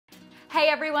Hey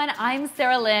everyone, I'm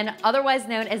Sara Lynn, otherwise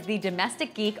known as the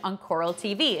Domestic Geek on Coral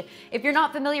TV. If you're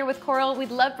not familiar with Coral,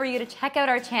 we'd love for you to check out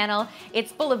our channel. It's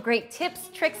full of great tips,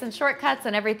 tricks, and shortcuts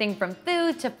on everything from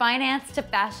food to finance to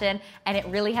fashion, and it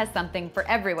really has something for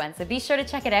everyone. So be sure to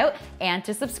check it out and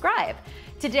to subscribe.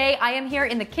 Today, I am here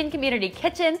in the Kin Community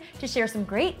Kitchen to share some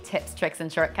great tips, tricks,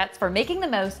 and shortcuts for making the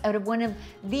most out of one of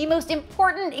the most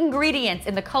important ingredients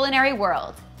in the culinary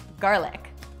world, garlic.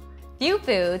 Few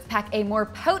foods pack a more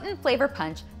potent flavor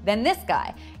punch than this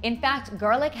guy. In fact,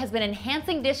 garlic has been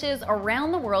enhancing dishes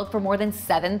around the world for more than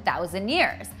 7,000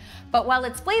 years. But while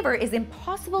its flavor is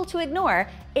impossible to ignore,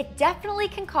 it definitely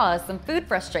can cause some food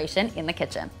frustration in the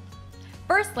kitchen.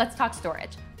 First, let's talk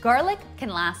storage. Garlic can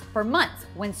last for months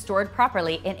when stored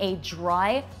properly in a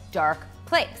dry, dark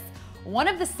place. One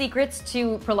of the secrets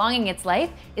to prolonging its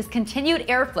life is continued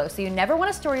airflow, so you never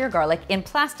want to store your garlic in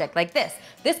plastic like this.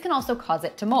 This can also cause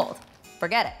it to mold.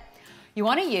 Forget it. You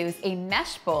want to use a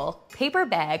mesh bowl, paper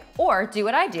bag, or do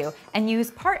what I do and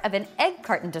use part of an egg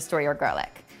carton to store your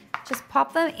garlic. Just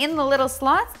pop them in the little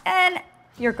slots and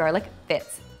your garlic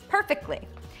fits perfectly.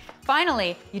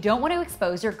 Finally, you don't want to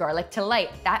expose your garlic to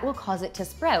light. That will cause it to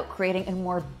sprout, creating a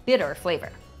more bitter flavor.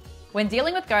 When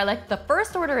dealing with garlic, the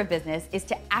first order of business is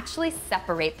to actually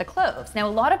separate the cloves. Now,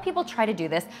 a lot of people try to do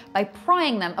this by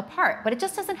prying them apart, but it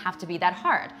just doesn't have to be that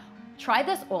hard. Try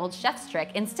this old chef's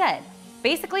trick instead.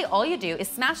 Basically, all you do is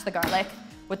smash the garlic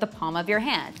with the palm of your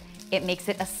hand. It makes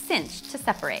it a cinch to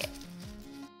separate.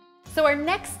 So our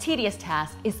next tedious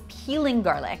task is peeling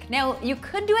garlic. Now, you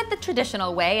could do it the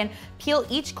traditional way and peel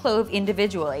each clove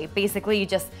individually. Basically, you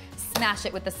just smash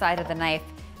it with the side of the knife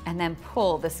and then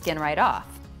pull the skin right off.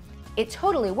 It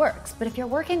totally works, but if you're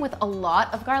working with a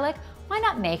lot of garlic, why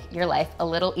not make your life a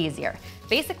little easier?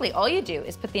 Basically, all you do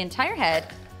is put the entire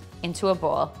head into a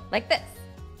bowl like this.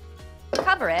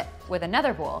 Cover it with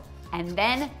another bowl, and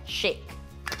then shake.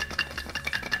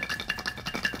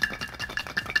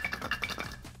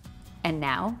 And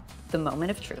now, the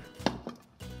moment of truth.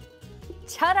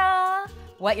 Ta-da!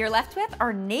 What you're left with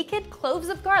are naked cloves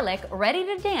of garlic ready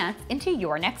to dance into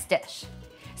your next dish.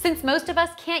 Since most of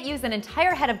us can't use an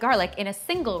entire head of garlic in a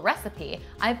single recipe,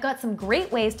 I've got some great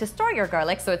ways to store your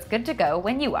garlic so it's good to go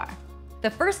when you are.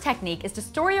 The first technique is to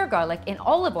store your garlic in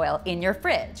olive oil in your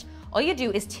fridge. All you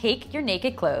do is take your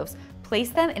naked cloves, place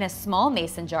them in a small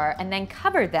mason jar, and then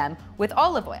cover them with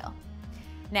olive oil.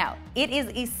 Now, it is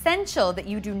essential that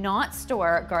you do not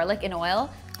store garlic in oil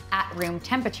at room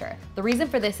temperature. The reason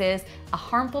for this is a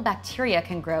harmful bacteria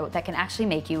can grow that can actually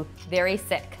make you very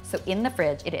sick. So in the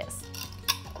fridge it is.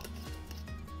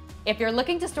 If you're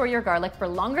looking to store your garlic for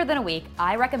longer than a week,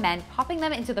 I recommend popping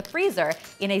them into the freezer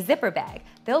in a zipper bag.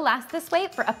 They'll last this way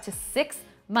for up to 6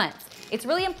 months. It's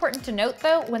really important to note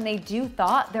though, when they do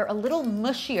thaw, they're a little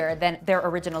mushier than their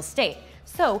original state.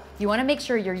 So you want to make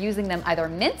sure you're using them either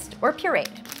minced or pureed.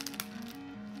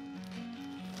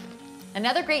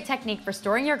 Another great technique for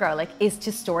storing your garlic is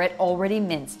to store it already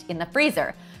minced in the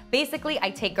freezer. Basically,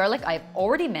 I take garlic I've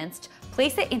already minced,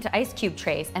 place it into ice cube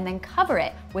trays, and then cover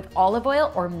it with olive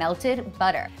oil or melted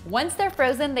butter. Once they're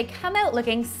frozen, they come out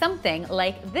looking something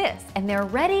like this, and they're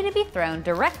ready to be thrown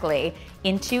directly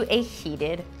into a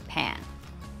heated pan.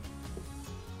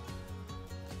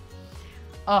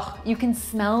 Oh, you can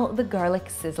smell the garlic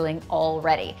sizzling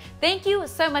already. Thank you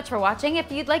so much for watching. If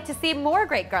you'd like to see more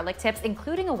great garlic tips,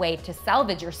 including a way to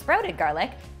salvage your sprouted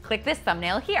garlic, click this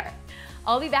thumbnail here.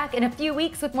 I'll be back in a few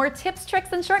weeks with more tips,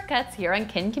 tricks, and shortcuts here on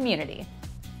Kin Community.